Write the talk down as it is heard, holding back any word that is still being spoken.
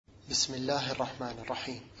بسم الله الرحمن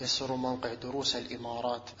الرحيم. يسر موقع دروس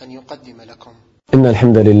الإمارات أن يقدم لكم إن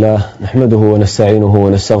الحمد لله نحمده ونستعينه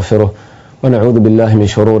ونستغفره ونعوذ بالله من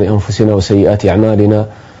شرور أنفسنا وسيئات أعمالنا،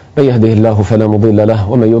 من يهده الله فلا مضل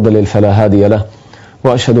له ومن يضلل فلا هادي له،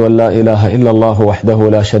 وأشهد أن لا إله إلا الله وحده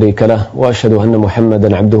لا شريك له، وأشهد أن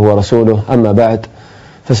محمدا عبده ورسوله. أما بعد،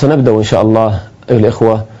 فسنبدأ إن شاء الله أيها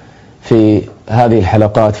الإخوة في هذه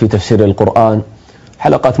الحلقات في تفسير القرآن،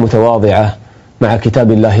 حلقات متواضعة مع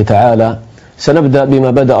كتاب الله تعالى. سنبدأ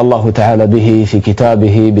بما بدأ الله تعالى به في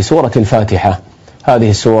كتابه بسورة الفاتحة، هذه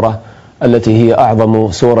السورة التي هي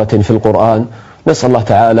أعظم سورة في القرآن. نسأل الله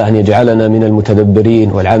تعالى أن يجعلنا من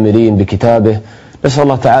المتدبرين والعاملين بكتابه. نسأل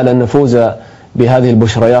الله تعالى أن نفوز بهذه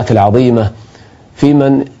البشريات العظيمة في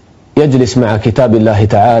من يجلس مع كتاب الله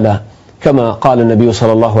تعالى، كما قال النبي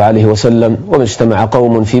صلى الله عليه وسلم: وما اجتمع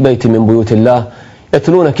قوم في بيت من بيوت الله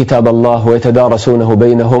يتلون كتاب الله ويتدارسونه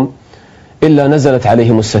بينهم إلا نزلت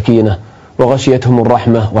عليهم السكينة وغشيتهم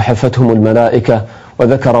الرحمة وحفتهم الملائكة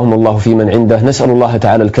وذكرهم الله في من عنده. نسأل الله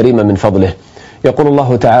تعالى الكريم من فضله. يقول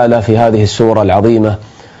الله تعالى في هذه السورة العظيمة: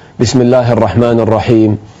 بسم الله الرحمن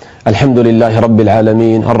الرحيم، الحمد لله رب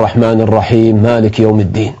العالمين، الرحمن الرحيم، مالك يوم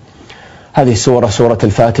الدين. هذه السورة سورة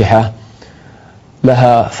الفاتحة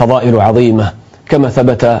لها فضائل عظيمة، كما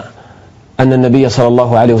ثبت أن النبي صلى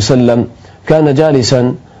الله عليه وسلم كان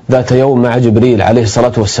جالسا ذات يوم مع جبريل عليه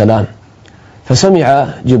الصلاة والسلام، فسمع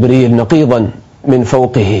جبريل نقيضا من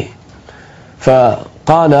فوقه،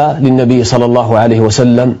 فقال للنبي صلى الله عليه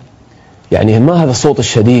وسلم: يعني ما هذا الصوت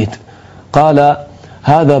الشديد؟ قال: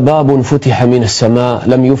 هذا باب فتح من السماء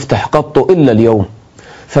لم يفتح قط إلا اليوم،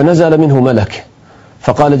 فنزل منه ملك.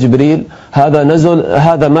 فقال جبريل: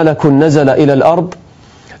 هذا ملك نزل إلى الأرض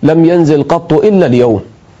لم ينزل قط إلا اليوم.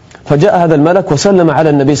 فجاء هذا الملك وسلم على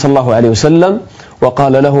النبي صلى الله عليه وسلم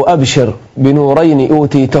وقال له: أبشر بنورين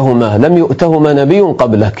أوتيتهما لم يؤتهما نبي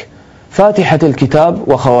قبلك، فاتحة الكتاب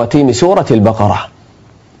وخواتيم سورة البقرة.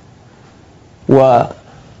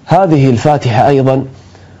 وهذه الفاتحة أيضا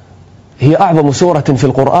هي أعظم سورة في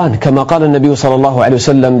القرآن، كما قال النبي صلى الله عليه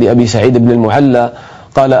وسلم لأبي سعيد بن المعلى: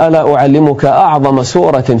 قال: ألا أعلمك أعظم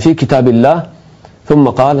سورة في كتاب الله؟ ثم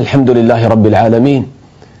قال: الحمد لله رب العالمين.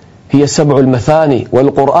 هي السبع المثاني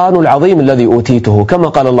والقرآن العظيم الذي أوتيته، كما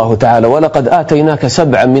قال الله تعالى: ولقد آتيناك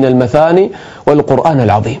سبعا من المثاني والقرآن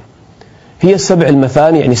العظيم. هي السبع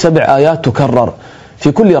المثاني، يعني 7 آيات تكرر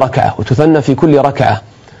في كل ركعة وتثنى في كل ركعة،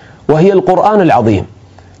 وهي القرآن العظيم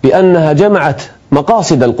لأنها جمعت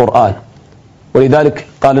مقاصد القرآن. ولذلك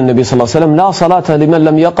قال النبي صلى الله عليه وسلم: لا صلاة لمن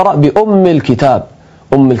لم يقرأ بأم الكتاب.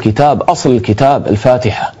 أم الكتاب، أصل الكتاب،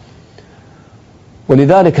 الفاتحة.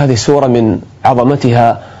 ولذلك هذه السورة من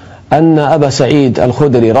عظمتها أن أبا سعيد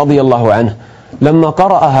الخدري رضي الله عنه لما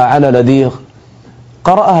قرأها على لديغ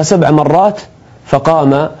قرأها 7 مرات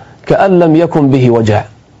فقام كأن لم يكن به وجع.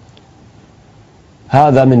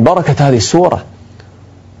 هذا من بركة هذه السورة.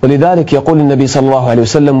 ولذلك يقول النبي صلى الله عليه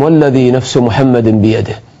وسلم: والذي نفس محمد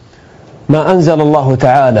بيده ما أنزل الله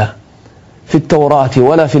تعالى في التوراة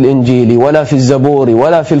ولا في الإنجيل ولا في الزبور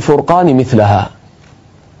ولا في الفرقان مثلها.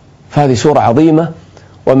 فهذه سورة عظيمة،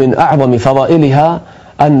 ومن أعظم فضائلها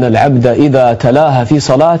أن العبد إذا تلاها في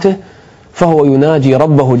صلاته فهو يناجي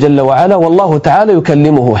ربه جل وعلا، والله تعالى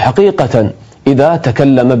يكلمه حقيقة إذا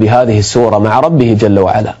تكلم بهذه السورة مع ربه جل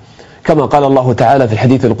وعلا، كما قال الله تعالى في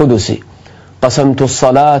الحديث القدسي: قسمت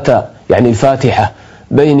الصلاة، يعني الفاتحة،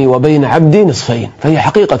 بيني وبين عبدي نصفين. فهي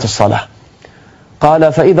حقيقة الصلاة.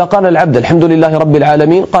 قال: فإذا قال العبد الحمد لله رب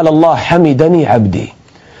العالمين قال الله: حمدني عبدي.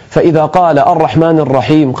 فإذا قال الرحمن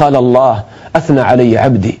الرحيم قال الله: أثنى علي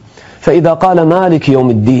عبدي. فإذا قال مالك يوم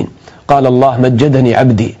الدين قال الله: مجدني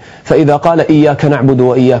عبدي. فإذا قال إياك نعبد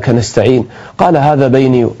وإياك نستعين قال: هذا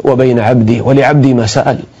بيني وبين عبدي ولعبدي ما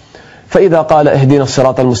سأل. فإذا قال اهدنا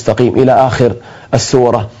الصراط المستقيم إلى آخر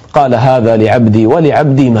السورة قال: هذا لعبدي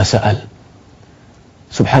ولعبدي ما سأل.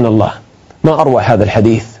 سبحان الله، ما أروع هذا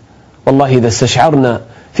الحديث. والله إذا استشعرنا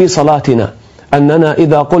في صلاتنا أننا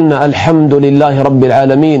إذا قلنا الحمد لله رب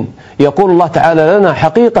العالمين يقول الله تعالى لنا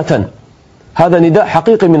حقيقة، هذا نداء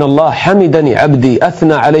حقيقي من الله: حمدني عبدي،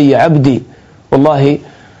 أثنى علي عبدي. والله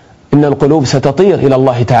إن القلوب ستطير إلى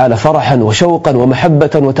الله تعالى فرحا وشوقا ومحبة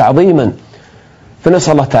وتعظيما.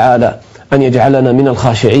 فنسأل الله تعالى أن يجعلنا من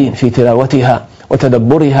الخاشعين في تلاوتها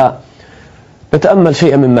وتدبرها. نتأمل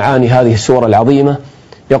شيئا من معاني هذه السورة العظيمة.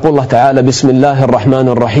 يقول الله تعالى: بسم الله الرحمن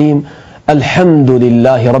الرحيم، الحمد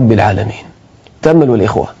لله رب العالمين. تأملوا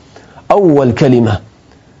الإخوة، أول كلمة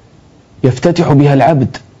يفتتح بها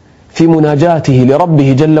العبد في مناجاته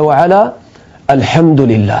لربه جل وعلا: الحمد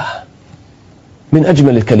لله. من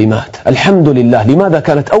أجمل الكلمات الحمد لله. لماذا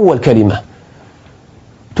كانت أول كلمة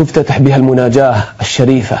تفتتح بها المناجاة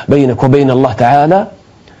الشريفة بينك وبين الله تعالى؟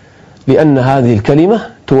 لأن هذه الكلمة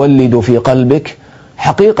تولد في قلبك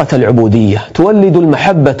حقيقة العبودية، تولد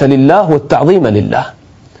المحبة لله والتعظيم لله.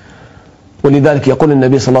 ولذلك يقول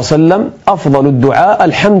النبي صلى الله عليه وسلم: أفضل الدعاء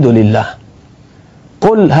الحمد لله.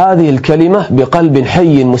 قل هذه الكلمة بقلب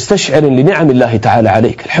حي مستشعر لنعم الله تعالى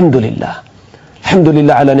عليك. الحمد لله، الحمد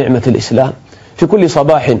لله على نعمة الإسلام. في كل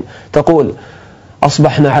صباح تقول: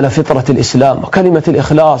 أصبحنا على فطرة الإسلام وكلمة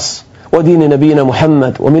الإخلاص ودين نبينا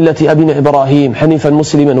محمد وملة أبينا إبراهيم حنيفا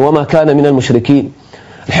مسلما وما كان من المشركين.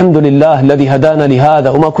 الحمد لله الذي هدانا لهذا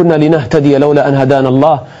وما كنا لنهتدي لولا أن هدانا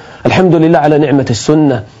الله. الحمد لله على نعمة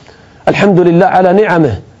السنة. الحمد لله على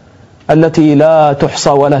نعمه التي لا تحصى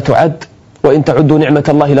ولا تعد، وإن تعدوا نعمة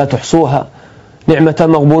الله لا تحصوها. نعمة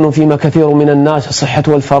مغبون فيما كثير من الناس، الصحة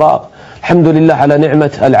والفراغ. الحمد لله على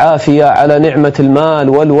نعمة العافية، على نعمة المال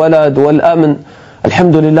والولد والأمن.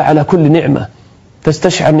 الحمد لله على كل نعمة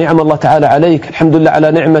تستشعر نعم الله تعالى عليك. الحمد لله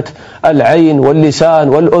على نعمة العين واللسان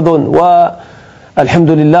والأذن، والحمد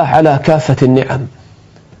لله على كافة النعم.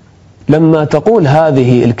 لما تقول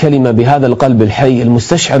هذه الكلمة بهذا القلب الحي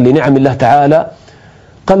المستشعر لنعم الله تعالى،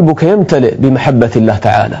 قلبك يمتلئ بمحبة الله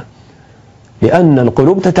تعالى، لأن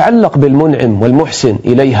القلوب تتعلق بالمنعم والمحسن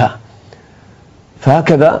إليها.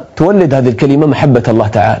 فهكذا تولد هذه الكلمة محبة الله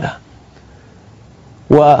تعالى.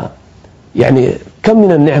 ويعني كم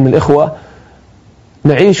من النعم الإخوة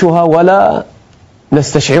نعيشها ولا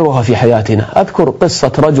نستشعرها في حياتنا. أذكر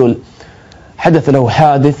قصة رجل حدث له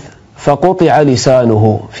حادث فقطع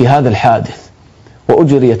لسانه في هذا الحادث،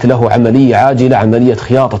 وأجريت له عملية عاجلة، عملية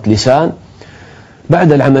خياطة لسان.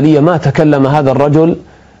 بعد العملية ما تكلم هذا الرجل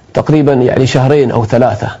تقريبا 2 أو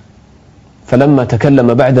 3، فلما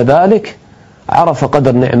تكلم بعد ذلك عرف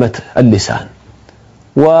قدر نعمة اللسان،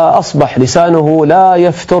 وأصبح لسانه لا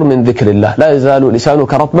يفتر من ذكر الله، لا يزال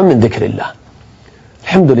لسانك رطبا من ذكر الله.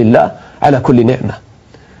 الحمد لله على كل نعمة.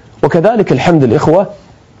 وكذلك الحمد الإخوة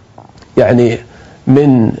يعني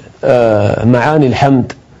من معاني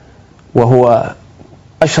الحمد، وهو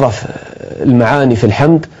أشرف المعاني في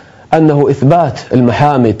الحمد، أنه إثبات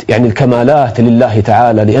المحامد يعني الكمالات لله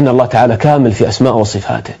تعالى، لأن الله تعالى كامل في أسماء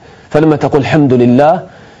وصفاته. فلما تقول الحمد لله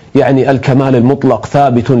يعني الكمال المطلق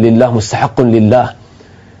ثابت لله مستحق لله،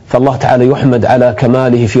 فالله تعالى يحمد على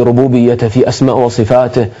كماله في ربوبيته في أسماء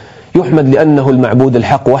وصفاته، يحمد لأنه المعبود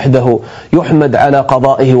الحق وحده، يحمد على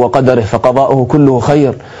قضائه وقدره فقضاؤه كله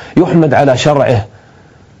خير، يحمد على شرعه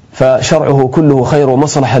فشرعه كله خير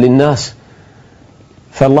ومصلحة للناس.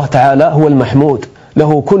 فالله تعالى هو المحمود،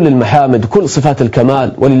 له كل المحامد كل صفات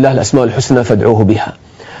الكمال، ولله الأسماء الحسنى فادعوه بها.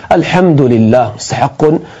 الحمد لله مستحق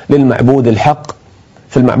للمعبود الحق،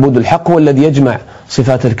 فالمعبود الحق هو الذي يجمع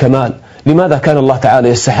صفات الكمال. لماذا كان الله تعالى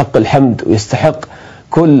يستحق الحمد ويستحق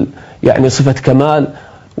كل يعني صفة كمال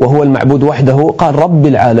وهو المعبود وحده؟ قال رب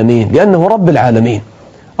العالمين، لأنه رب العالمين.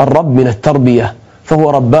 الرب من التربية، فهو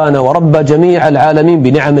ربانا ورب جميع العالمين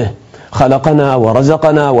بنعمه، خلقنا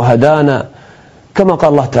ورزقنا وهدانا. كما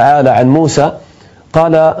قال الله تعالى عن موسى،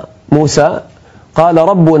 قال موسى قال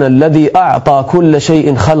ربنا الذي أعطى كل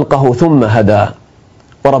شيء خلقه ثم هدى.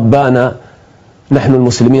 وربانا نحن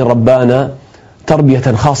المسلمين ربانا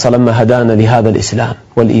تربية خاصة لما هدانا لهذا الإسلام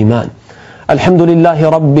والإيمان. الحمد لله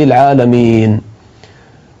رب العالمين.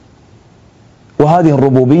 وهذه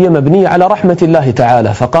الربوبية مبنية على رحمة الله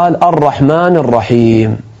تعالى، فقال الرحمن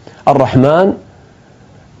الرحيم. الرحمن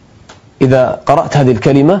إذا قرأت هذه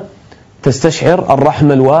الكلمة تستشعر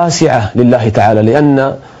الرحمة الواسعة لله تعالى،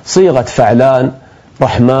 لأن صيغة فعلان،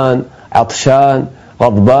 رحمن، عطشان،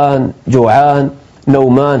 غضبان، جوعان،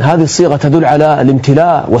 نومان، هذه الصيغة تدل على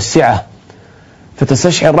الامتلاء والسعة،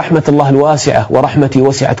 فتستشعر رحمة الله الواسعة، ورحمتي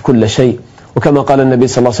وسعت كل شيء. وكما قال النبي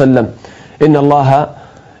صلى الله عليه وسلم إن الله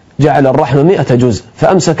جعل الرحمة 100 جزء،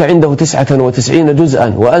 فأمسك عنده 99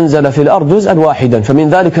 جزءا وأنزل في الأرض جزءا واحدا، فمن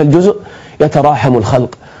ذلك الجزء يتراحم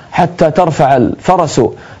الخلق حتى ترفع الفرس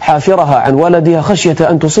حافرها عن ولدها خشية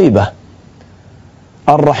أن تصيبه.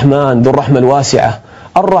 الرحمن ذو الرحمة الواسعة.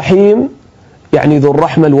 الرحيم يعني ذو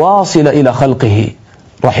الرحمة الواصلة إلى خلقه،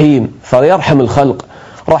 رحيم فيرحم الخلق،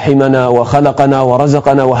 رحمنا وخلقنا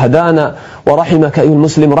ورزقنا وهدانا، ورحمك أيها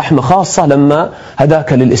المسلم رحمة خاصة لما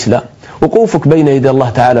هداك للإسلام. وقوفك بين يدي الله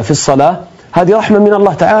تعالى في الصلاة هذه رحمة من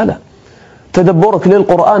الله تعالى، تدبرك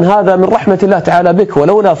للقرآن هذا من رحمة الله تعالى بك،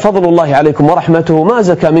 ولولا فضل الله عليكم ورحمته ما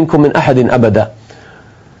زكى منكم من أحد أبدا.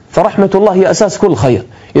 فرحمة الله هي أساس كل خير.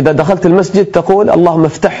 إذا دخلت المسجد تقول اللهم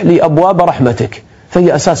افتح لي أبواب رحمتك،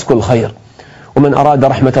 فهي أساس كل خير. ومن أراد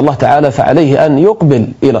رحمة الله تعالى فعليه أن يقبل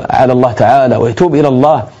على الله تعالى ويتوب إلى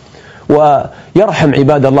الله ويرحم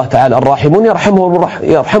عباد الله تعالى. الراحمون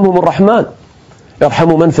يرحمهم الرحمن،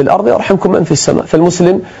 يرحم من في الأرض يرحمكم من في السماء.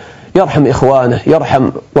 فالمسلم يرحم إخوانه، يرحم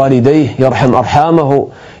والديه، يرحم أرحامه،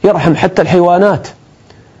 يرحم حتى الحيوانات،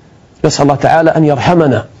 نسأل الله تعالى أن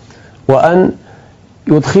يرحمنا وأن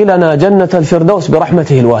يدخلنا جنة الفردوس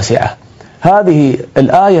برحمته الواسعة. هذه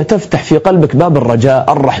الآية تفتح في قلبك باب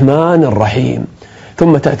الرجاء الرحمن الرحيم،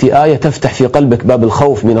 ثم تأتي آية تفتح في قلبك باب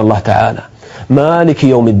الخوف من الله تعالى مالك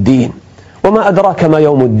يوم الدين. وما أدراك ما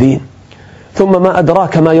يوم الدين، ثم ما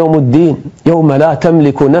أدراك ما يوم الدين، يوم لا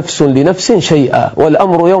تملك نفس لنفس شيئا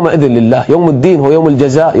والأمر يومئذ لله. يوم الدين هو يوم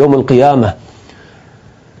الجزاء، يوم القيامة.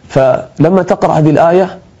 فلما تقرأ هذه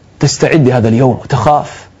الآية تستعد هذا اليوم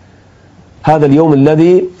وتخاف، هذا اليوم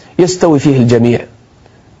الذي يستوي فيه الجميع.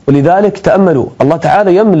 ولذلك تأملوا، الله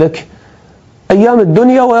تعالى يملك أيام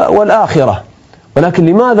الدنيا والآخرة، ولكن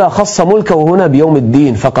لماذا خص ملكه هنا بيوم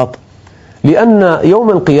الدين فقط؟ لأن يوم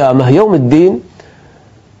القيامة يوم الدين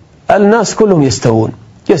الناس كلهم يستوون،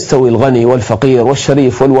 يستوي الغني والفقير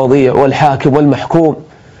والشريف والوضيع والحاكم والمحكوم،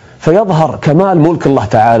 فيظهر كمال ملك الله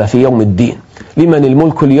تعالى في يوم الدين. لمن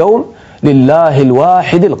الملك اليوم؟ لله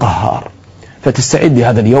الواحد القهار. فتستعد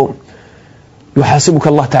هذا اليوم، يحاسبك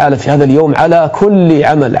الله تعالى في هذا اليوم على كل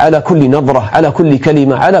عمل، على كل نظرة، على كل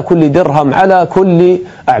كلمة، على كل درهم، على كل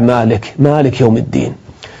أعمالك. مالك يوم الدين،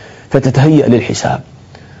 فتتهيأ للحساب.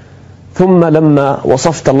 ثم لما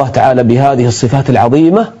وصفت الله تعالى بهذه الصفات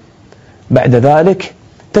العظيمة، بعد ذلك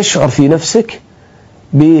تشعر في نفسك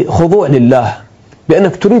بخضوع لله،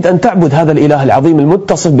 بأنك تريد أن تعبد هذا الإله العظيم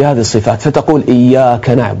المتصف بهذه الصفات، فتقول إياك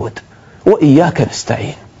نعبد وإياك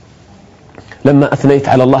نستعين. لما أثنيت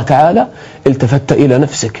على الله تعالى التفت إلى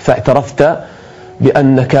نفسك فاعترفت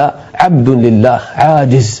بأنك عبد لله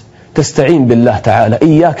عاجز، تستعين بالله تعالى.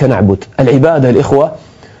 إياك نعبد، العبادة الإخوة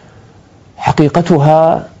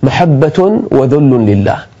حقيقتها محبة وذل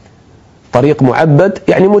لله. طريق معبد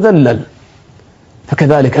يعني مذلل،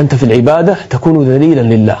 فكذلك أنت في العبادة تكون ذليلا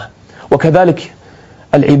لله. وكذلك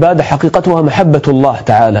العبادة حقيقتها محبة الله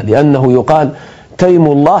تعالى، لأنه يقال تيم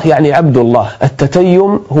الله يعني عبد الله.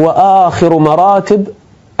 التتيم هو آخر مراتب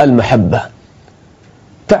المحبة،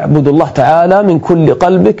 تعبد الله تعالى من كل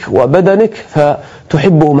قلبك وبدنك،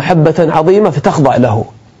 فتحبه محبة عظيمة فتخضع له.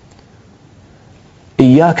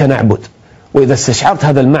 إياك نعبد. وإذا استشعرت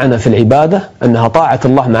هذا المعنى في العبادة أنها طاعة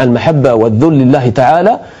الله مع المحبة والذل لله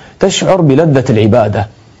تعالى، تشعر بلذة العبادة،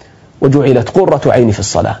 وجعلت قرة عيني في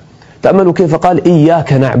الصلاة. تأملوا كيف قال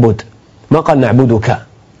إياك نعبد، ما قال نعبدك.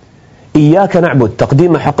 إياك نعبد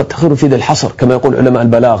تقديم حق التأخير في ذي الحصر كما يقول علماء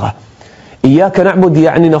البلاغة. إياك نعبد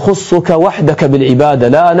يعني نخصك وحدك بالعبادة،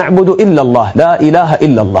 لا نعبد إلا الله، لا إله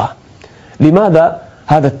إلا الله. لماذا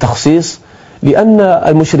هذا التخصيص؟ لأن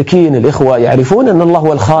المشركين الإخوة يعرفون أن الله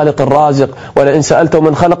هو الخالق الرازق، ولئن سألتهم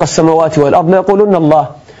من خلق السماوات والأرض لا يقولون الله.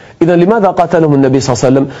 إذن لماذا قاتلهم النبي صلى الله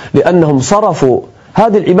عليه وسلم؟ لأنهم صرفوا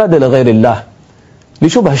هذه العبادة لغير الله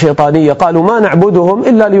لشبهة شيطانية، قالوا ما نعبدهم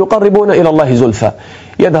إلا ليقربونا إلى الله زلفى.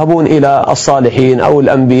 يذهبون إلى الصالحين أو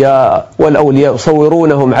الأنبياء والأولياء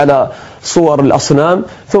يصورونهم على صور الأصنام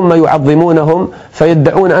ثم يعظمونهم،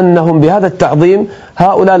 فيدعون أنهم بهذا التعظيم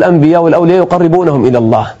هؤلاء الأنبياء والأولياء يقربونهم إلى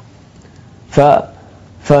الله،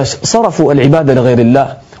 فصرفوا العبادة لغير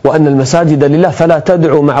الله، وأن المساجد لله فلا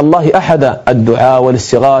تدعوا مع الله أحدا. الدعاء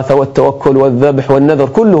والاستغاثة والتوكل والذبح والنذر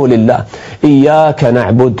كله لله. إياك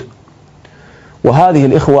نعبد. وهذه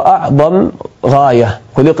الإخوة أعظم غاية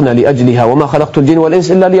خلقنا لأجلها، وما خلقت الجن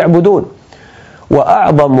والإنس إلا ليعبدون.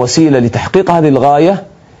 وأعظم وسيلة لتحقيق هذه الغاية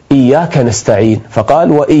إياك نستعين،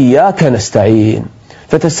 فقال وإياك نستعين،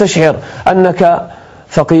 فتستشعر أنك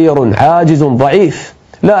فقير عاجز ضعيف،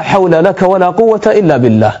 لا حول لك ولا قوة إلا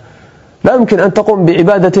بالله. لا يمكن أن تقوم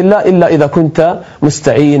بعبادة الله إلا إذا كنت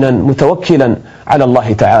مستعينا متوكلا على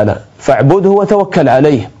الله تعالى، فاعبده وتوكل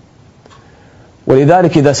عليه.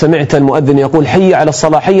 ولذلك إذا سمعت المؤذن يقول حي على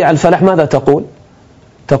الصلاة حي على الفلاح، ماذا تقول؟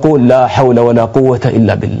 تقول لا حول ولا قوة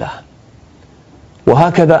إلا بالله.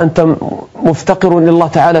 وهكذا أنت مفتقر لله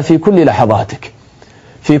تعالى في كل لحظاتك،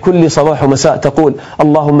 في كل صباح ومساء تقول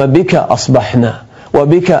اللهم بك أصبحنا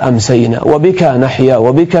وبك أمسينا وبك نحيا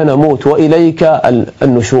وبك نموت وإليك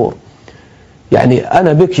النشور. يعني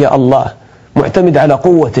أنا بك يا الله، معتمد على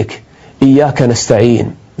قوتك. إياك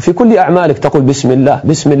نستعين. في كل أعمالك تقول بسم الله،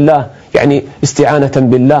 بسم الله يعني استعانة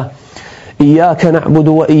بالله. إياك نعبد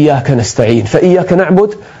وإياك نستعين. فإياك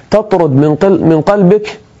نعبد تطرد من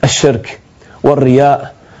قلبك الشرك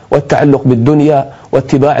والرياء والتعلق بالدنيا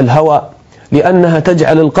واتباع الهوى، لأنها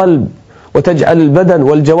تجعل القلب وتجعل البدن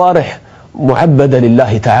والجوارح معبدة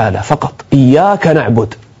لله تعالى فقط. إياك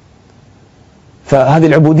نعبد، فهذه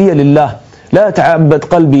العبودية لله. لا يتعبد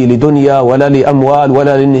قلبي لدنيا ولا لأموال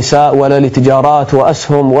ولا للنساء ولا لتجارات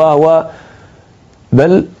وأسهم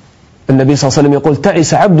بل النبي صلى الله عليه وسلم يقول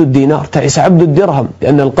تعس عبد الدينار، تعس عبد الدرهم،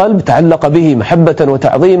 لأن القلب تعلق به محبة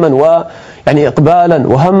وتعظيما ويعني إقبالا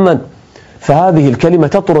وهما. فهذه الكلمة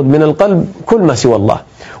تطرد من القلب كل ما سوى الله.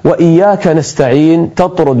 وإياك نستعين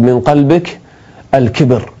تطرد من قلبك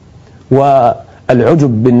الكبر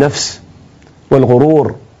والعجب بالنفس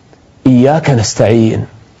والغرور. إياك نستعين،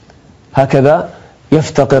 هكذا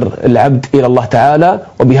يفتقر العبد إلى الله تعالى.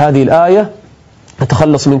 وبهذه الآية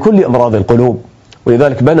نتخلص من كل أمراض القلوب.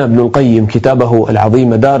 ولذلك بنى ابن القيم كتابه العظيم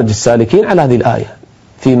مدارج السالكين على هذه الآية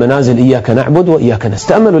في منازل إياك نعبد وإياك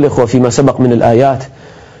نستعين. تأملوا الإخوة فيما سبق من الآيات.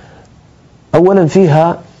 أولا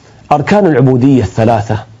فيها أركان العبودية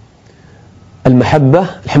الثلاثة: المحبة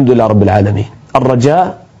الحمد لله رب العالمين،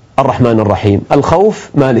 الرجاء الرحمن الرحيم، الخوف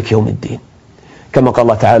مالك يوم الدين. كما قال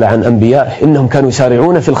الله تعالى عن أنبيائه إنهم كانوا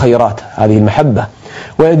يسارعون في الخيرات، هذه المحبة،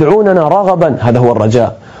 ويدعوننا رغبا، هذا هو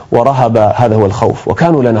الرجاء، ورهبا، هذا هو الخوف،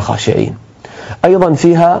 وكانوا لنا خاشعين. أيضا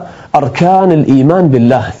فيها أركان الإيمان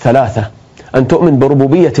بالله الثلاثة: أن تؤمن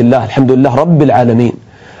بربوبية الله الحمد لله رب العالمين،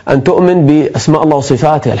 أن تؤمن بأسماء الله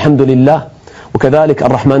وصفاته الحمد لله، وكذلك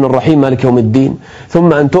الرحمن الرحيم مالك يوم الدين،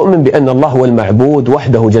 ثم أن تؤمن بأن الله هو المعبود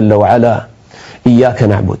وحده جل وعلا، إياك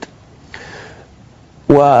نعبد.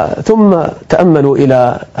 ثم تأملوا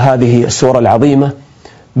إلى هذه السورة العظيمة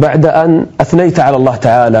بعد أن أثنيت على الله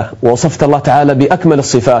تعالى ووصفت الله تعالى بأكمل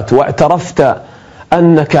الصفات واعترفت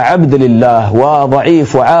أنك عبد لله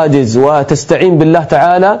وضعيف وعاجز وتستعين بالله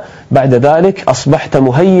تعالى، بعد ذلك أصبحت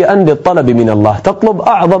مهيئا للطلب من الله، تطلب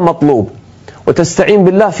أعظم مطلوب وتستعين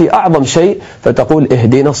بالله في أعظم شيء، فتقول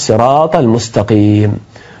اهدنا الصراط المستقيم.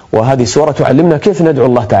 وهذه سورة تعلمنا كيف ندعو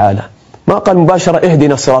الله تعالى. ما قال مباشرة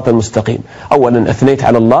اهدنا الصراط المستقيم. أولا أثنيت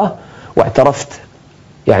على الله واعترفت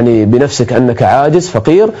بنفسك أنك عاجز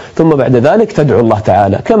فقير، ثم بعد ذلك تدعو الله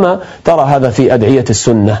تعالى، كما ترى هذا في أدعية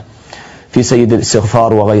السنة في سيد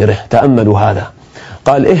الاستغفار وغيره. تأملوا هذا،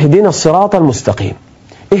 قال اهدنا الصراط المستقيم.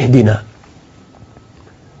 اهدنا،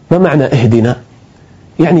 ما معنى اهدنا؟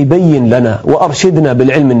 بين لنا وأرشدنا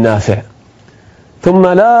بالعلم النافع. ثم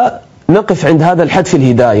لا نقف عند هذا الحد في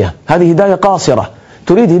الهداية، هذه هداية قاصرة.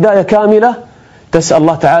 تريد هداية كاملة، تسأل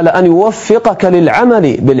الله تعالى أن يوفقك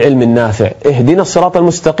للعمل بالعلم النافع. اهدنا الصراط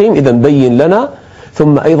المستقيم، إذن بين لنا،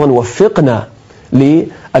 ثم أيضا وفقنا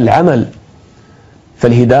للعمل.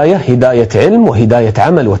 فالهداية هداية علم وهداية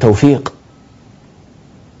عمل وتوفيق.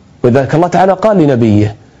 وذلك الله تعالى قال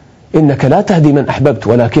لنبيه إنك لا تهدي من أحببت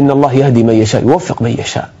ولكن الله يهدي من يشاء، يوفق من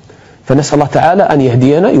يشاء. فنسأل الله تعالى أن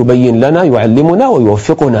يهدينا، يبين لنا، يعلمنا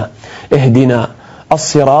ويوفقنا. اهدنا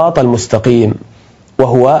الصراط المستقيم،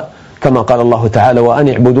 وهو كما قال الله تعالى وأن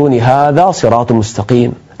اعبدوني هذا صراط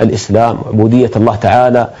مستقيم. الإسلام، عبودية الله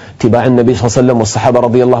تعالى، اتباع النبي صلى الله عليه وسلم والصحابة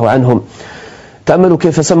رضي الله عنهم. تأملوا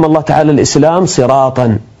كيف سمى الله تعالى الإسلام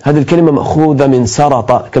صراطا. هذه الكلمة مأخوذة من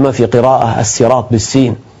سرط، كما في قراءة السراط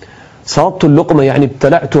بالسين. سرطت اللقمة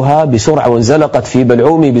ابتلعتها بسرعة وانزلقت في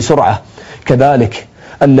بلعومي بسرعة. كذلك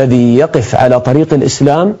الذي يقف على طريق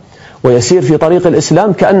الإسلام ويسير في طريق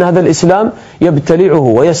الإسلام كأن هذا الإسلام يبتلعه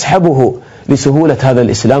ويسحبه لسهولة هذا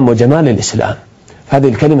الإسلام وجمال الإسلام. هذه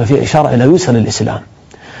الكلمة فيها إشارة إلى يسر الإسلام.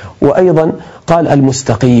 وأيضا قال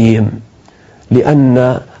المستقيم،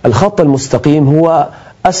 لأن الخط المستقيم هو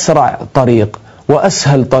أسرع طريق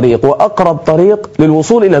وأسهل طريق وأقرب طريق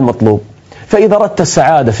للوصول إلى المطلوب. فإذا أردت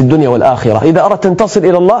السعادة في الدنيا والآخرة، إذا أردت أن تصل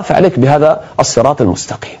إلى الله، فعليك بهذا الصراط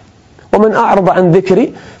المستقيم. ومن أعرض عن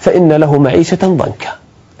ذكري فإن له معيشة ضنكا.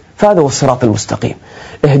 فهذا هو الصراط المستقيم.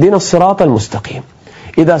 اهدنا الصراط المستقيم.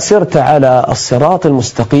 إذا سرت على الصراط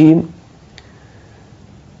المستقيم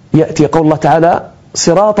يأتي قول الله تعالى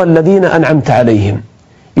صراط الذين أنعمت عليهم.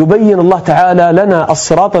 يبين الله تعالى لنا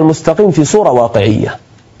الصراط المستقيم في صورة واقعية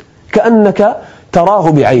كأنك تراه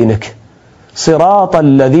بعينك. صراط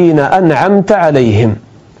الذين أنعمت عليهم.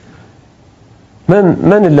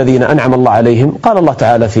 من الذين أنعم الله عليهم؟ قال الله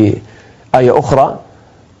تعالى في آية أخرى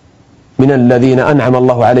من الذين أنعم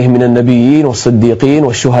الله عليهم من النبيين والصديقين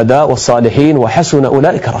والشهداء والصالحين وحسن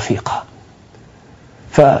أولئك رفيقا.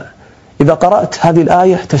 فإذا قرأت هذه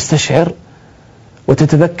الآية تستشعر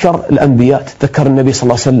وتتذكر الأنبياء، تتذكر النبي صلى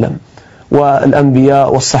الله عليه وسلم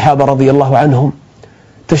والأنبياء والصحابة رضي الله عنهم،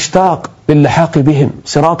 تشتاق للحاق بهم.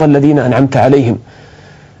 صراط الذين أنعمت عليهم،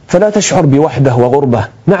 فلا تشعر بوحدة وغربة.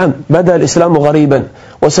 نعم بدأ الإسلام غريبا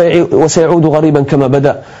وسيعود غريبا كما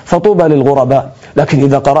بدأ، فطوبى للغرباء. لكن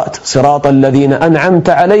إذا قرأت صراط الذين أنعمت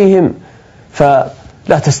عليهم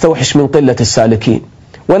فلا تستوحش من قلة السالكين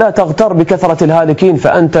ولا تغتر بكثرة الهالكين،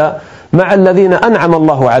 فأنت مع الذين أنعم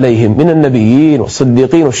الله عليهم من النبيين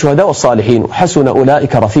والصديقين والشهداء والصالحين وحسن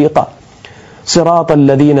أولئك رفيقا. صراط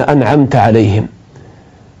الذين أنعمت عليهم.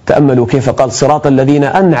 تأملوا كيف قال صراط الذين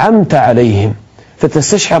أنعمت عليهم،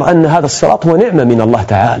 فتستشعر أن هذا الصراط هو نعمة من الله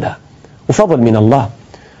تعالى وفضل من الله.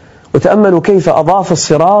 وتأملوا كيف أضاف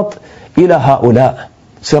الصراط إلى هؤلاء،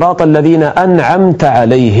 صراط الذين أنعمت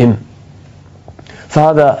عليهم.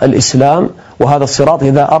 فهذا الإسلام وهذا الصراط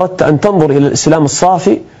إذا أردت أن تنظر إلى الإسلام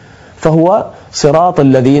الصافي فهو صراط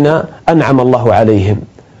الذين أنعم الله عليهم.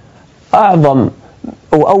 أعظم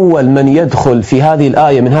أو أول من يدخل في هذه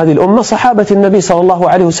الآية من هذه الأمة صحابة النبي صلى الله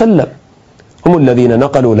عليه وسلم، هم الذين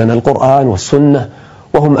نقلوا لنا القرآن والسنة،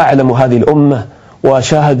 وهم أعلم هذه الأمة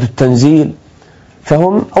وشاهدوا التنزيل،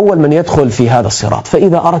 فهم أول من يدخل في هذا الصراط.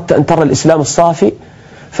 فإذا أردت أن ترى الإسلام الصافي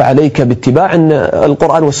فعليك باتباع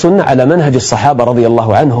القرآن والسنة على منهج الصحابة رضي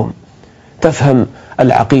الله عنهم، تفهم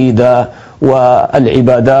العقيدة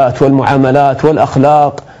والعبادات والمعاملات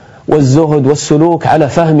والأخلاق والزهد والسلوك على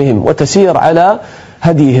فهمهم، وتسير على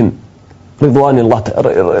هديهم رضوان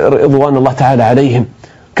الله تعالى عليهم،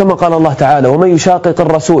 كما قال الله تعالى: ومن يشاقق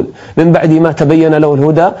الرسول من بعد ما تبين له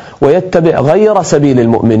الهدى ويتبع غير سبيل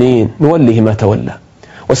المؤمنين نوله ما تولى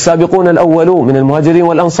والسابقون الأولون من المهاجرين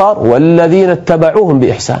والأنصار والذين اتبعوهم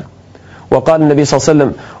بإحسان. وقال النبي صلى الله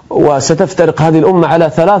عليه وسلم: وستفترق هذه الأمة على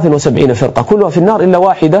 73 فرقة كلها في النار إلا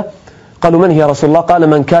واحدة. قالوا: من هي يا رسول الله؟ قال: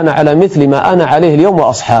 من كان على مثل ما أنا عليه اليوم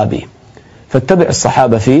وأصحابي. فاتبع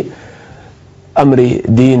الصحابة في أمر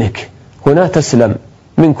دينك، هنا تسلم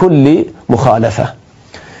من كل مخالفة.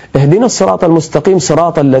 اهدنا الصراط المستقيم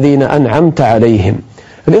صراط الذين أنعمت عليهم.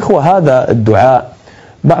 الإخوة، هذا الدعاء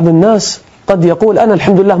بعض الناس قد يقول: أنا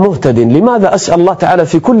الحمد لله مهتد، لماذا أسأل الله تعالى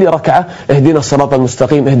في كل ركعة اهدنا الصراط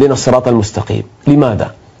المستقيم اهدنا الصراط المستقيم؟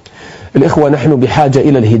 لماذا؟ الإخوة، نحن بحاجة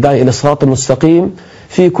إلى الهداية إلى الصراط المستقيم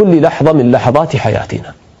في كل لحظة من لحظات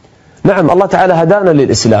حياتنا. نعم، الله تعالى هدانا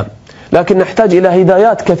للإسلام، لكن نحتاج إلى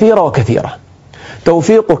هدايات كثيرة وكثيرة.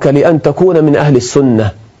 توفيقك لأن تكون من أهل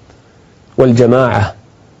السنة والجماعة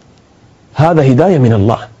هذا هداية من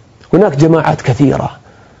الله. هناك جماعات كثيرة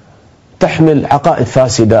تحمل عقائد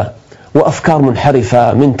فاسدة وأفكار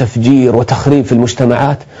منحرفة من تفجير وتخريب في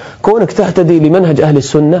المجتمعات. كونك تهتدي لمنهج أهل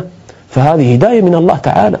السنة فهذه هداية من الله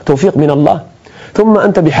تعالى، توفيق من الله. ثم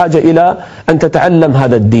أنت بحاجة إلى أن تتعلم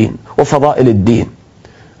هذا الدين وفضائل الدين،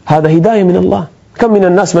 هذا هداية من الله. كم من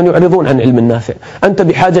الناس من يعرضون عن علم النافع؟ أنت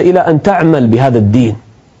بحاجة إلى أن تعمل بهذا الدين.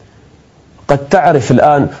 قد تعرف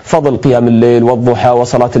الآن فضل قيام الليل والضحى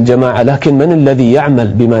وصلاة الجماعة، لكن من الذي يعمل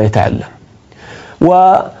بما يتعلم؟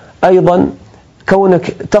 وأيضا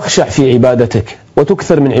كونك تخشع في عبادتك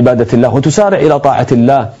وتكثر من عبادة الله وتسارع إلى طاعة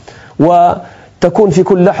الله وتكون في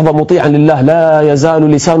كل لحظة مطيعا لله، لا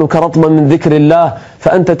يزال لسانك رطبا من ذكر الله،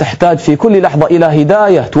 فأنت تحتاج في كل لحظة إلى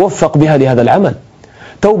هداية توفق بها لهذا العمل.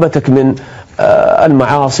 توبتك من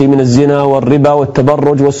المعاصي من الزنا والربا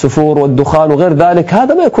والتبرج والسفور والدخان وغير ذلك،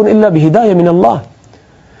 هذا ما يكون إلا بهداية من الله.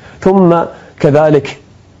 ثم كذلك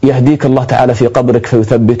يهديك الله تعالى في قبرك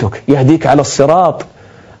فيثبتك، يهديك على الصراط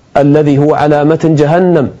الذي هو علامة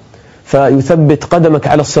جهنم فيثبت قدمك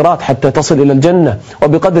على الصراط حتى تصل إلى الجنة.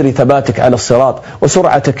 وبقدر ثباتك على الصراط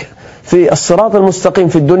وسرعتك في الصراط المستقيم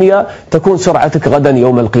في الدنيا تكون سرعتك غدا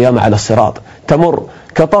يوم القيامة على الصراط، تمر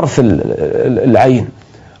كطرف العين.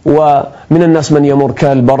 ومن الناس من يمر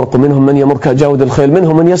كالبرق، ومنهم من يمر كجود الخيل،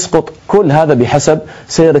 منهم من يسقط. كل هذا بحسب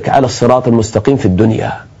سيرك على الصراط المستقيم في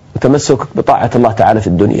الدنيا وتمسكك بطاعة الله تعالى في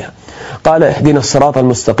الدنيا. قال: اهدنا الصراط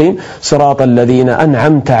المستقيم صراط الذين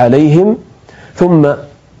أنعمت عليهم. ثم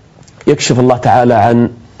يكشف الله تعالى عن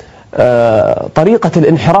طريقة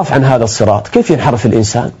الانحراف عن هذا الصراط، كيف ينحرف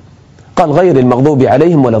الإنسان. قال: غير المغضوب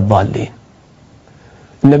عليهم ولا الضالين.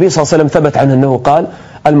 النبي صلى الله عليه وسلم ثبت عنه أنه قال: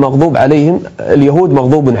 المغضوب عليهم اليهود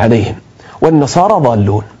مغضوب عليهم والنصارى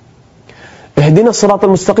ضالون. اهدنا الصراط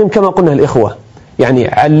المستقيم كما قلنا الإخوة، يعني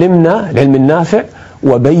علمنا العلم النافع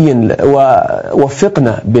وبين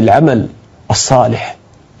ووفقنا بالعمل الصالح،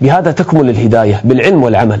 بهذا تكمل الهداية بالعلم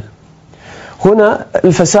والعمل. هنا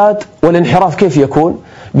الفساد والانحراف كيف يكون؟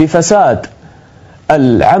 بفساد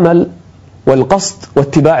العمل والقصد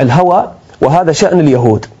واتباع الهوى، وهذا شأن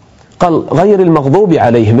اليهود. قال: غير المغضوب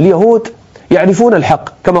عليهم. اليهود يعرفون الحق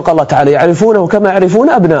كما قال الله تعالى: يعرفونه كما يعرفون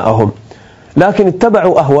أبناءهم، لكن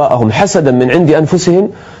اتبعوا أهواءهم حسدا من عند أنفسهم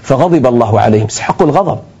فغضب الله عليهم. استحقوا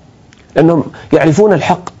الغضب لأنهم يعرفون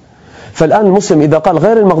الحق. فالآن المسلم إذا قال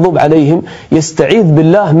غير المغضوب عليهم يستعيذ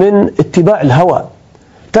بالله من اتباع الهوى.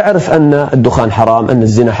 تعرف أن الدخان حرام، أن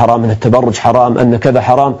الزنا حرام، أن التبرج حرام، أن كذا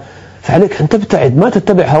حرام، فعليك أن تبتعد، ما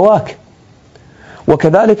تتبع هواك.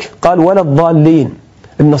 وكذلك قال: ولا الضالين.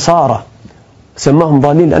 النصارى سماهم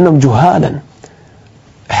ضالين لأنهم جهالا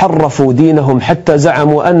حرفوا دينهم حتى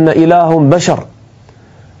زعموا أن إلههم بشر،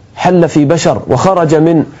 حل في بشر وخرج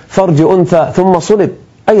من فرج أنثى ثم صلب.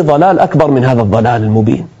 أي ضلال أكبر من هذا الضلال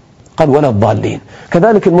المبين. قال: ولا الضالين.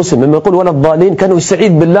 كذلك المسلم لما يقول ولا الضالين كانوا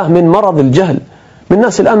يستعيذ بالله من مرض الجهل. من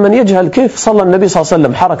الناس الآن من يجهل كيف صلى النبي صلى الله عليه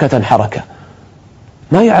وسلم حركة،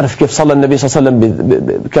 ما يعرف كيف صلى النبي صلى الله عليه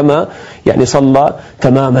وسلم كما يعني صلى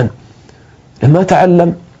تماما. لما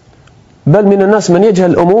تعلم بل من الناس من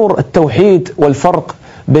يجهل أمور التوحيد والفرق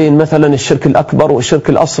بين مثلا الشرك الأكبر والشرك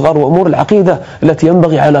الأصغر وأمور العقيدة التي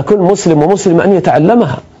ينبغي على كل مسلم ومسلم أن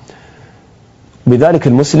يتعلمها. بذلك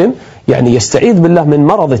المسلم يعني يستعيذ بالله من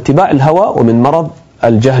مرض اتباع الهوى ومن مرض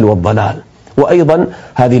الجهل والضلال. وأيضا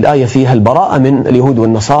هذه الآية فيها البراءة من اليهود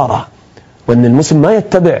والنصارى، وأن المسلم ما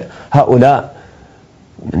يتبع هؤلاء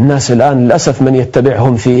الناس. الآن للأسف من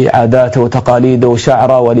يتبعهم في عاداته وتقاليده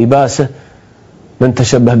وشعره ولباسه، من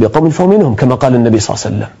تشبه بقوم فهو منهم، كما قال النبي صلى الله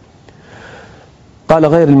عليه وسلم. قال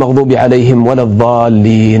غير المغضوب عليهم ولا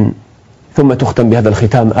الضالين، ثم تختم بهذا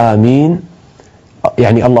الختام آمين،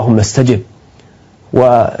 يعني اللهم استجب.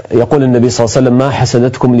 ويقول النبي صلى الله عليه وسلم: ما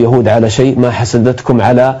حسدتكم اليهود على شيء ما حسدتكم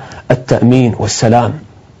على التأمين والسلام.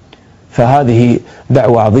 فهذه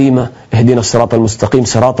دعوة عظيمة: اهدنا الصراط المستقيم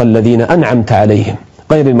صراط الذين أنعمت عليهم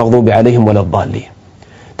غير المغضوب عليهم ولا الضالين.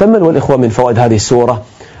 تأملوا الإخوة من فوائد هذه السورة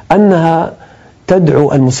أنها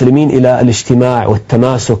تدعو المسلمين إلى الاجتماع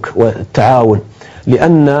والتماسك والتعاون،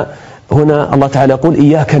 لأن هنا الله تعالى يقول: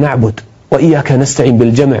 إياك نعبد وإياك نستعين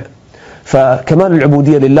بالجمع. فكمال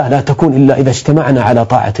العبودية لله لا تكون إلا إذا اجتمعنا على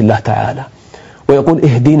طاعة الله تعالى. ويقول: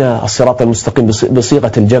 اهدنا الصراط المستقيم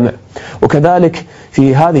بصيغة الجمع. وكذلك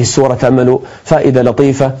في هذه السورة تأملوا فائدة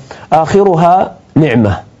لطيفة: آخرها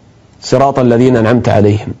نعمة صراط الذين أنعمت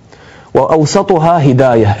عليهم، وأوسطها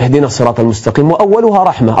هداية اهدنا الصراط المستقيم، وأولها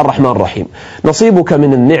رحمة الرحمن الرحيم. نصيبك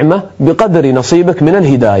من النعمة بقدر نصيبك من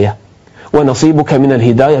الهداية، ونصيبك من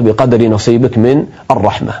الهداية بقدر نصيبك من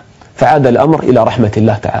الرحمة. فعاد الأمر إلى رحمة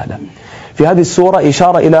الله تعالى. في هذه السورة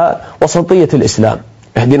إشارة إلى وسطية الإسلام: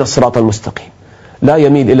 اهدنا الصراط المستقيم، لا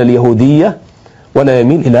يميل إلى اليهودية ولا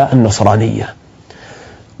يميل إلى النصرانية.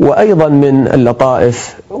 وأيضا من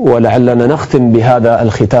اللطائف، ولعلنا نختم بهذا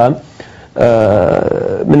الختام،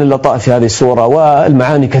 من اللطائف في هذه السورة،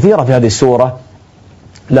 والمعاني كثيرة في هذه السورة،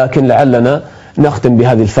 لكن لعلنا نختم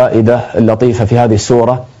بهذه الفائدة اللطيفة في هذه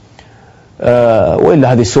السورة.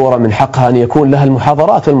 وإلا هذه السورة من حقها أن يكون لها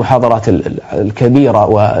المحاضرات والمحاضرات الكبيرة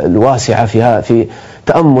والواسعة فيها في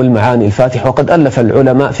تأمل معاني الفاتحة، وقد ألف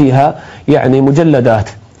العلماء فيها يعني مجلدات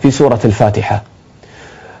في سورة الفاتحة.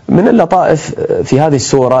 من اللطائف في هذه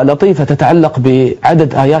السورة لطيفة تتعلق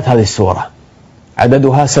بعدد آيات هذه السورة،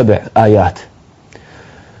 عددها 7 آيات.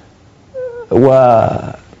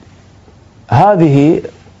 وهذه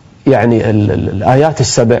يعني الآيات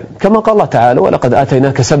ال7 كما قال الله تعالى: ولقد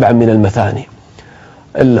آتيناك 7 من المثاني.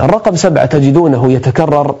 الرقم 7 تجدونه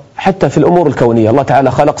يتكرر حتى في الأمور الكونية. الله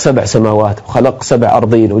تعالى خلق 7 سماوات وخلق 7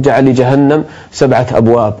 أرضين وجعل لجهنم 7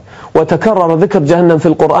 أبواب، وتكرر ذكر جهنم في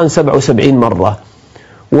القرآن 77 مرة.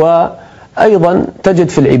 وأيضا تجد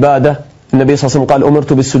في العبادة النبي صلى الله عليه وسلم قال: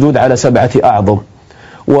 أمرت بالسجود على 7 أعظم.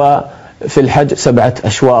 وفي الحج 7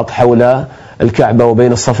 أشواط حول الكعبة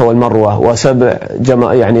وبين الصفا والمروة، و7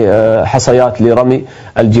 يعني حصيات لرمي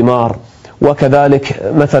الجمار.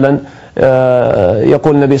 وكذلك مثلا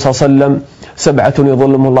يقول النبي صلى الله عليه وسلم: 7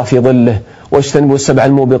 يظلهم الله في ظله واجتنبوا 7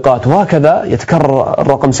 الموبقات. وهكذا يتكرر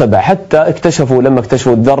الرقم 7، حتى اكتشفوا لما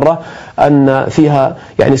اكتشفوا الذرة أن فيها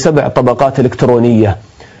يعني 7 طبقات إلكترونية.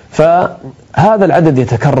 فهذا العدد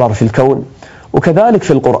يتكرر في الكون. وكذلك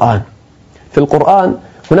في القرآن. في القرآن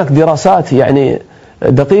هناك دراسات يعني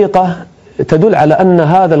دقيقة تدل على أن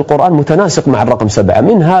هذا القرآن متناسق مع الرقم 7.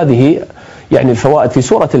 من هذه يعني الفوائد في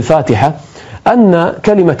سورة الفاتحة أن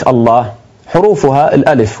كلمة الله حروفها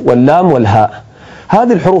الألف واللام والهاء.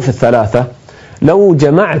 هذه الحروف الثلاثة لو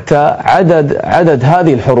جمعت عدد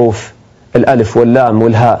هذه الحروف الألف واللام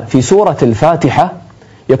والهاء في سورة الفاتحة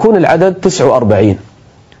يكون العدد 49.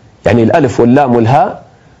 يعني الألف واللام والهاء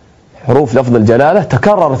حروف لفظ الجلالة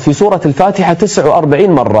تكررت في سورة الفاتحة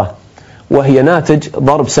 49 مرة، وهي ناتج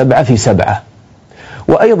ضرب 7 في 7.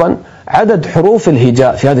 وأيضا عدد حروف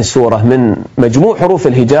الهجاء في هذه السورة من مجموع حروف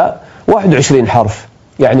الهجاء 21 حرف،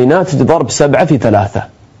 يعني ناتج ضرب 7 في 3.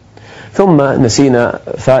 ثم نسينا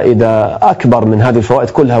فائدة أكبر من هذه الفوائد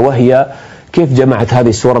كلها، وهي كيف جمعت هذه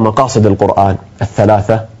السورة مقاصد القرآن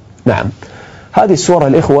ال3. نعم، هذه السورة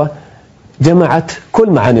الإخوة جمعت كل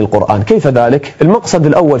معاني القرآن. كيف ذلك؟ المقصد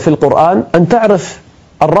الأول في القرآن أن تعرف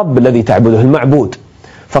الرب الذي تعبده، المعبود.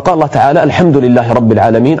 فقال الله تعالى: الحمد لله رب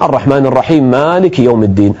العالمين الرحمن الرحيم مالك يوم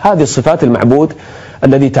الدين. هذه الصفات المعبود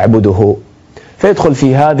الذي تعبده. فيدخل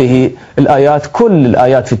في هذه الآيات كل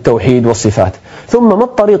الآيات في التوحيد والصفات. ثم ما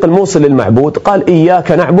الطريق الموصل للمعبود؟ قال: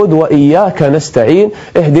 إياك نعبد وإياك نستعين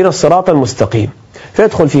اهدنا الصراط المستقيم.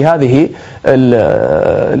 فيدخل في هذه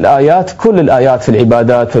الآيات كل الآيات في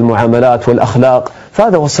العبادات والمعاملات والأخلاق،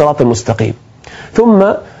 فهذا هو الصراط المستقيم. ثم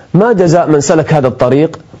ما جزاء من سلك هذا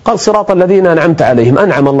الطريق؟ قال: صراط الذين أنعمت عليهم،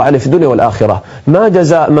 أنعم الله عليه في الدنيا والآخرة. ما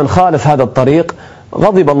جزاء من خالف هذا الطريق؟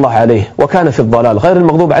 غضب الله عليه وكان في الضلال غير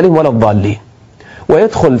المغضوب عليهم ولا الضالين.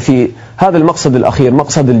 ويدخل في هذا المقصد الأخير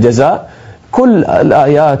مقصد الجزاء كل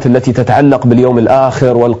الآيات التي تتعلق باليوم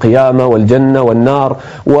الآخر والقيامة والجنة والنار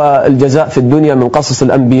والجزاء في الدنيا من قصص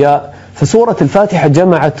الأنبياء. فسورة الفاتحة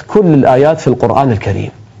جمعت كل الآيات في القرآن الكريم،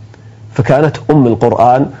 فكانت أم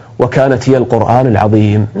القرآن وكانت هي القرآن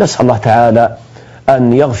العظيم. نسأل الله تعالى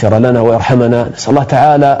أن يغفر لنا ويرحمنا، نسأل الله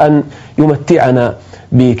تعالى أن يمتعنا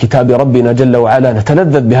بكتاب ربنا جل وعلا،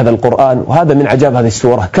 نتلذذ بهذا القرآن. وهذا من عجاب هذه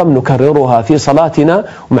السورة، كم نكررها في صلاتنا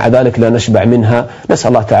ومع ذلك لا نشبع منها. نسأل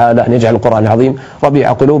الله تعالى أن يجعل القرآن العظيم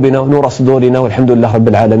ربيع قلوبنا ونور صدورنا، والحمد لله رب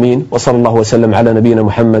العالمين، وصلى الله وسلم على نبينا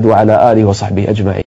محمد وعلى آله وصحبه أجمعين.